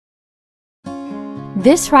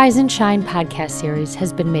This Rise and Shine podcast series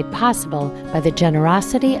has been made possible by the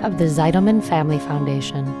generosity of the Zeidelman Family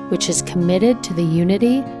Foundation, which is committed to the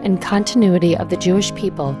unity and continuity of the Jewish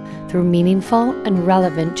people through meaningful and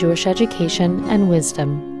relevant Jewish education and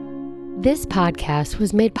wisdom. This podcast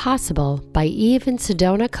was made possible by Eve and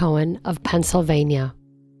Sedona Cohen of Pennsylvania.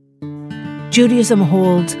 Judaism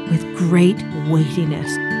holds with great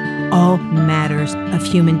weightiness all matters of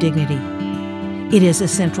human dignity. It is a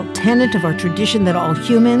central tenet of our tradition that all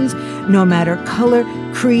humans, no matter color,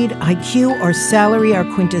 creed, IQ, or salary, are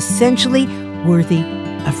quintessentially worthy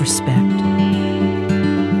of respect.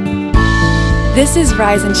 This is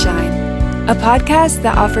Rise and Shine, a podcast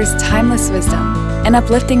that offers timeless wisdom and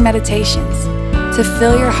uplifting meditations to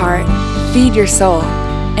fill your heart, feed your soul,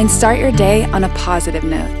 and start your day on a positive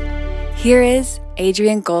note. Here is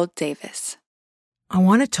Adrienne Gold Davis. I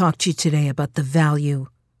want to talk to you today about the value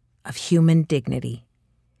of human dignity.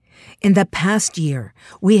 In the past year,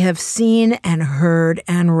 we have seen and heard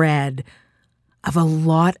and read of a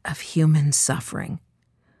lot of human suffering,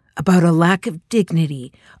 about a lack of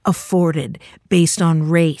dignity afforded based on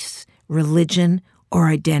race, religion, or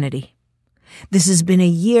identity. This has been a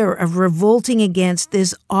year of revolting against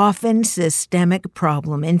this often systemic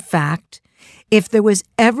problem. In fact, if there was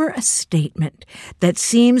ever a statement that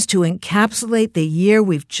seems to encapsulate the year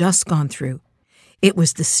we've just gone through, it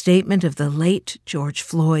was the statement of the late George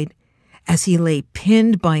Floyd as he lay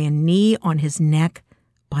pinned by a knee on his neck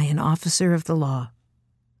by an officer of the law.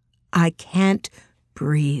 "I can't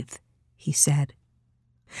breathe," he said.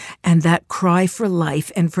 And that cry for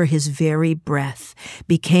life and for his very breath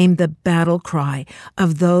became the battle cry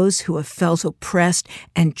of those who have felt oppressed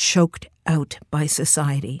and choked out by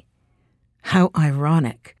society. How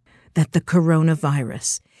ironic that the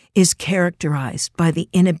coronavirus is characterized by the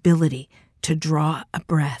inability to draw a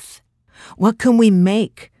breath. What can we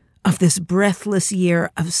make of this breathless year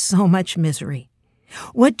of so much misery?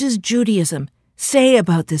 What does Judaism say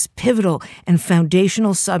about this pivotal and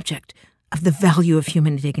foundational subject of the value of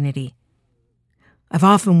human dignity? I've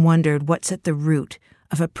often wondered what's at the root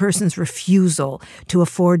of a person's refusal to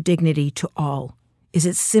afford dignity to all. Is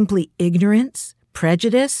it simply ignorance,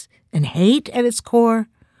 prejudice, and hate at its core?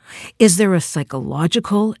 Is there a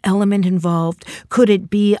psychological element involved? Could it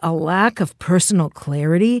be a lack of personal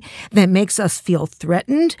clarity that makes us feel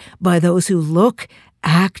threatened by those who look,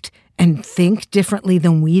 act, and think differently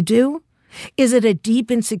than we do? Is it a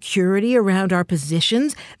deep insecurity around our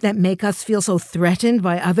positions that make us feel so threatened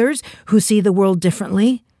by others who see the world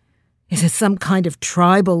differently? Is it some kind of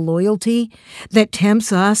tribal loyalty that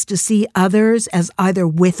tempts us to see others as either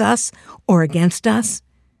with us or against us?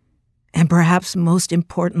 And perhaps most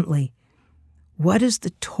importantly, what does the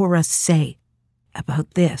Torah say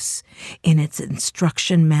about this in its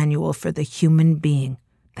instruction manual for the human being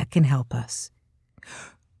that can help us?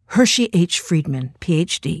 Hershey H. Friedman,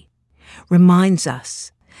 Ph.D., reminds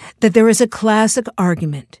us that there is a classic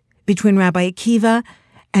argument between Rabbi Akiva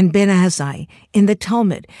and Ben Azai in the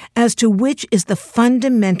Talmud as to which is the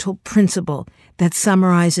fundamental principle that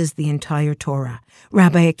summarizes the entire Torah.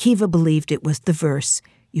 Rabbi Akiva believed it was the verse,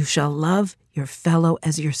 "You shall love your fellow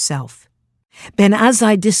as yourself." Ben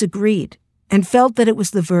Azai disagreed and felt that it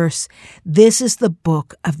was the verse, "This is the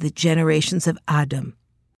book of the generations of Adam.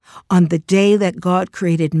 On the day that God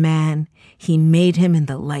created man, he made him in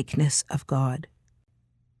the likeness of God."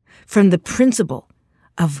 From the principle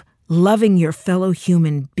of loving your fellow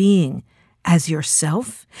human being as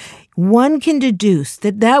yourself, one can deduce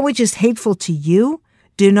that that which is hateful to you,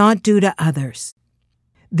 do not do to others.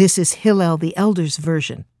 This is Hillel the Elder's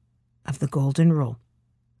version of the Golden Rule.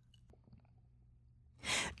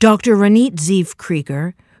 Dr. Ronit Ziv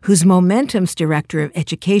Krieger, who's Momentum's Director of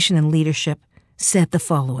Education and Leadership, said the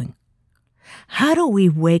following: "How do we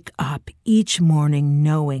wake up each morning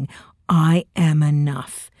knowing I am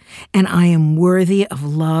enough and I am worthy of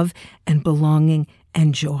love and belonging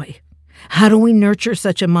and joy? How do we nurture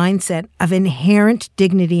such a mindset of inherent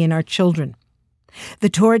dignity in our children? The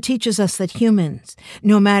Torah teaches us that humans,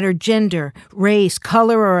 no matter gender, race,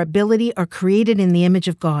 color, or ability, are created in the image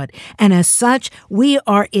of God, and as such, we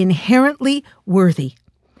are inherently worthy.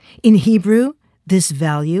 In Hebrew, this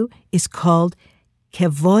value is called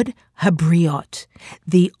kevod habriot,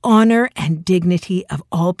 the honor and dignity of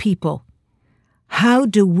all people. How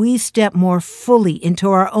do we step more fully into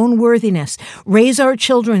our own worthiness, raise our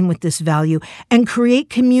children with this value, and create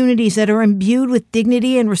communities that are imbued with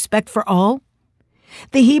dignity and respect for all?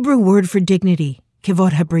 The Hebrew word for dignity,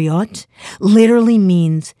 kevod habriot, literally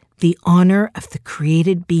means the honor of the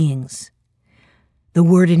created beings. The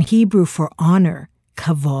word in Hebrew for honor,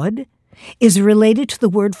 kavod, is related to the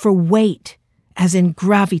word for weight, as in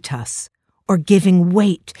gravitas, or giving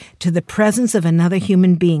weight to the presence of another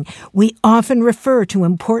human being. We often refer to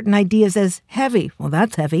important ideas as heavy, well,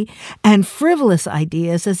 that's heavy, and frivolous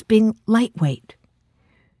ideas as being lightweight.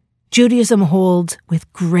 Judaism holds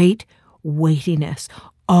with great weightiness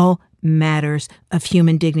all matters of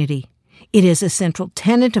human dignity. It is a central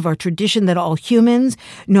tenet of our tradition that all humans,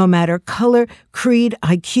 no matter color, creed,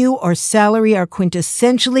 IQ, or salary, are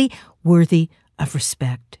quintessentially worthy of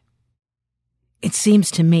respect. It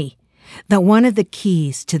seems to me that one of the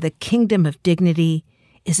keys to the kingdom of dignity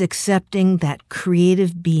is accepting that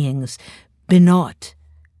creative beings, benot,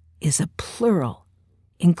 is a plural,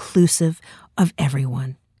 inclusive of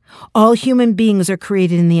everyone. All human beings are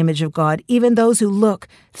created in the image of God, even those who look,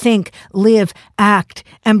 think, live, act,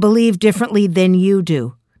 and believe differently than you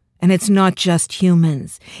do. And it's not just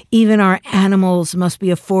humans. Even our animals must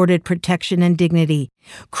be afforded protection and dignity.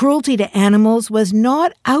 Cruelty to animals was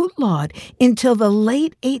not outlawed until the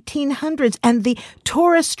late 1800s, and the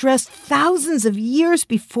Torah stressed thousands of years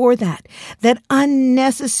before that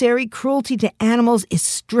unnecessary cruelty to animals is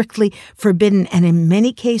strictly forbidden, and in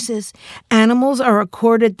many cases, animals are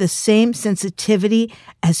accorded the same sensitivity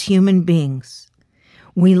as human beings.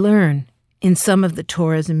 We learn in some of the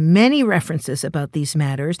Torah's many references about these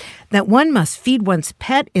matters that one must feed one's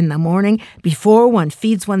pet in the morning before one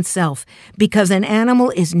feeds oneself, because an animal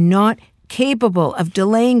is not capable of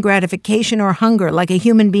delaying gratification or hunger like a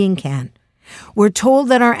human being can. We're told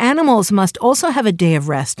that our animals must also have a day of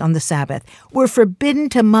rest on the Sabbath. We're forbidden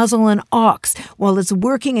to muzzle an ox while it's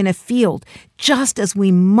working in a field, just as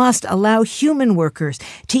we must allow human workers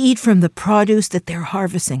to eat from the produce that they're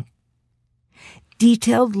harvesting.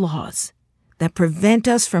 Detailed laws that prevent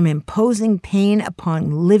us from imposing pain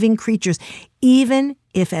upon living creatures, even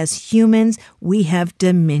if as humans we have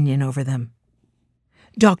dominion over them.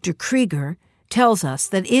 Dr. Krieger tells us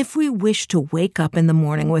that if we wish to wake up in the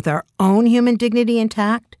morning with our own human dignity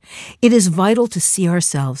intact, it is vital to see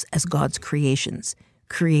ourselves as God's creations,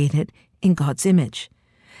 created in God's image.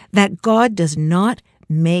 That God does not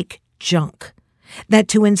make junk. That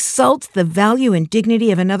to insult the value and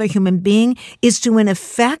dignity of another human being is to, in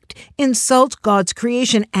effect, insult God's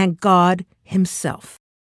creation and God himself.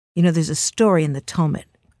 You know, there's a story in the Talmud.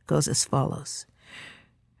 It goes as follows.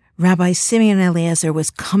 Rabbi Simeon Eliezer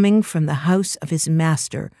was coming from the house of his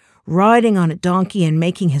master, riding on a donkey and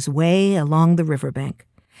making his way along the riverbank.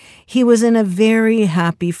 He was in a very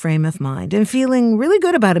happy frame of mind and feeling really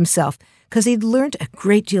good about himself because he'd learned a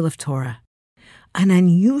great deal of Torah. An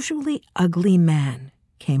unusually ugly man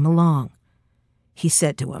came along. He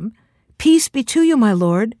said to him, "Peace be to you, my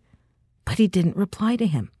lord." But he didn't reply to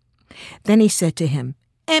him. Then he said to him,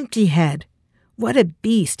 "Empty head, what a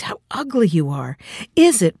beast, how ugly you are.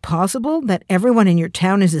 Is it possible that everyone in your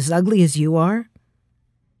town is as ugly as you are?"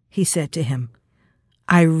 He said to him,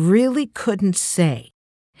 "I really couldn't say,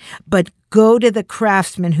 but go to the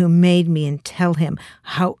craftsman who made me and tell him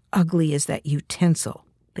how ugly is that utensil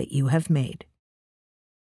that you have made."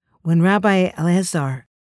 When Rabbi Eliezer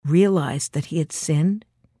realized that he had sinned,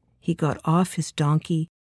 he got off his donkey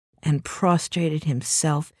and prostrated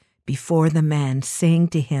himself before the man, saying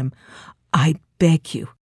to him, "I beg you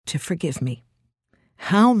to forgive me."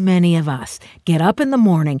 How many of us get up in the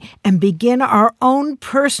morning and begin our own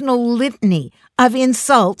personal litany of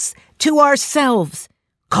insults to ourselves,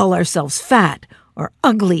 call ourselves fat or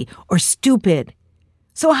ugly or stupid?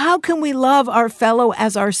 So how can we love our fellow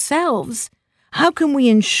as ourselves? How can we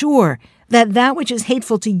ensure that that which is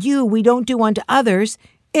hateful to you we don't do unto others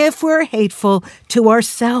if we're hateful to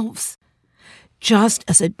ourselves? Just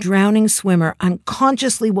as a drowning swimmer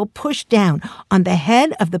unconsciously will push down on the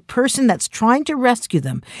head of the person that's trying to rescue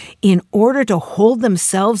them in order to hold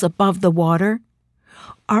themselves above the water,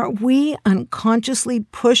 are we unconsciously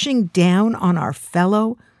pushing down on our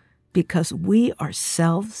fellow because we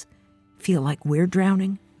ourselves feel like we're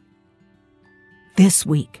drowning? This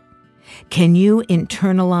week, can you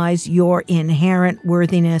internalize your inherent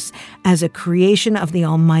worthiness as a creation of the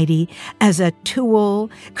Almighty, as a tool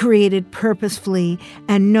created purposefully,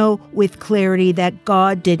 and know with clarity that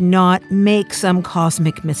God did not make some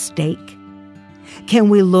cosmic mistake? Can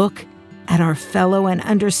we look at our fellow and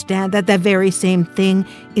understand that the very same thing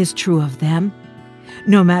is true of them,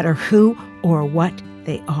 no matter who or what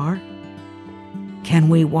they are? Can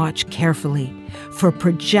we watch carefully for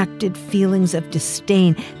projected feelings of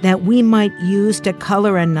disdain that we might use to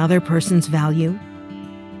color another person's value?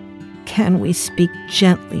 Can we speak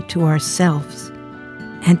gently to ourselves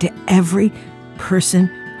and to every person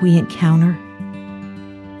we encounter?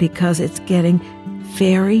 Because it's getting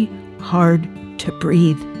very hard to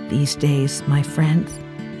breathe these days, my friends.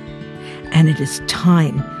 And it is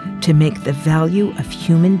time to make the value of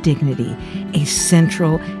human dignity a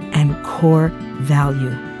central and core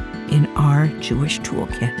value in our Jewish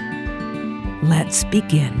toolkit. Let's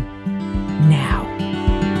begin now.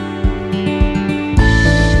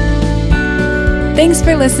 Thanks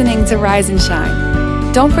for listening to Rise and Shine.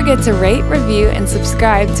 Don't forget to rate, review, and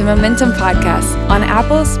subscribe to Momentum Podcasts on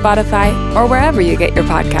Apple, Spotify, or wherever you get your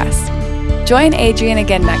podcasts. Join Adrienne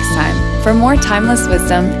again next time for more timeless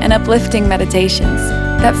wisdom and uplifting meditations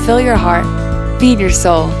that fill your heart, feed your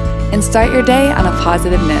soul, and start your day on a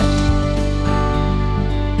positive note.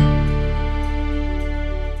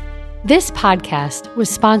 This podcast was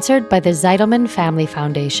sponsored by the Zeidelman Family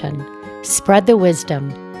Foundation. Spread the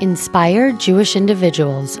wisdom. Inspire Jewish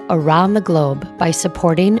individuals around the globe by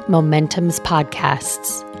supporting Momentum's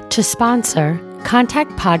podcasts. To sponsor,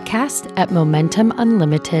 contact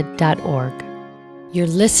podcast@momentumunlimited.org. You're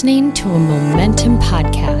listening to a Momentum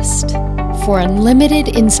podcast. For unlimited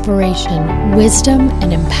inspiration, wisdom,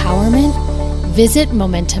 and empowerment, visit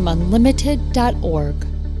momentumunlimited.org.